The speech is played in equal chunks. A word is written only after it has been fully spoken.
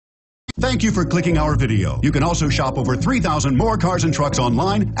Thank you for clicking our video. You can also shop over 3,000 more cars and trucks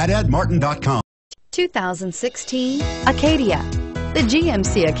online at edmartin.com. 2016 Acadia. The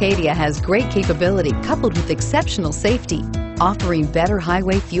GMC Acadia has great capability coupled with exceptional safety, offering better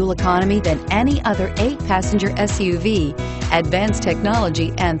highway fuel economy than any other 8-passenger SUV, advanced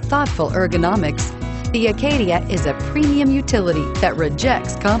technology, and thoughtful ergonomics. The Acadia is a premium utility that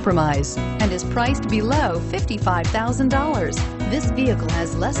rejects compromise and is priced below $55,000. This vehicle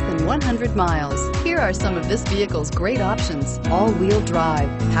has less than 100 miles. Here are some of this vehicle's great options: all-wheel drive,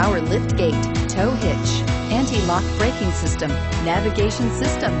 power lift gate, tow hitch, anti-lock braking system, navigation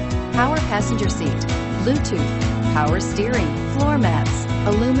system, power passenger seat, Bluetooth, power steering, floor mats,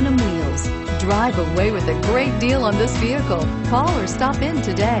 aluminum wheels. Drive away with a great deal on this vehicle. Call or stop in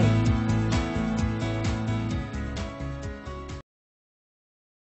today.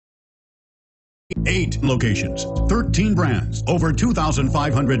 8 locations, 13 brands, over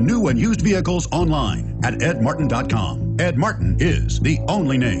 2,500 new and used vehicles online at edmartin.com. Ed Martin is the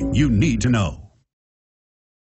only name you need to know.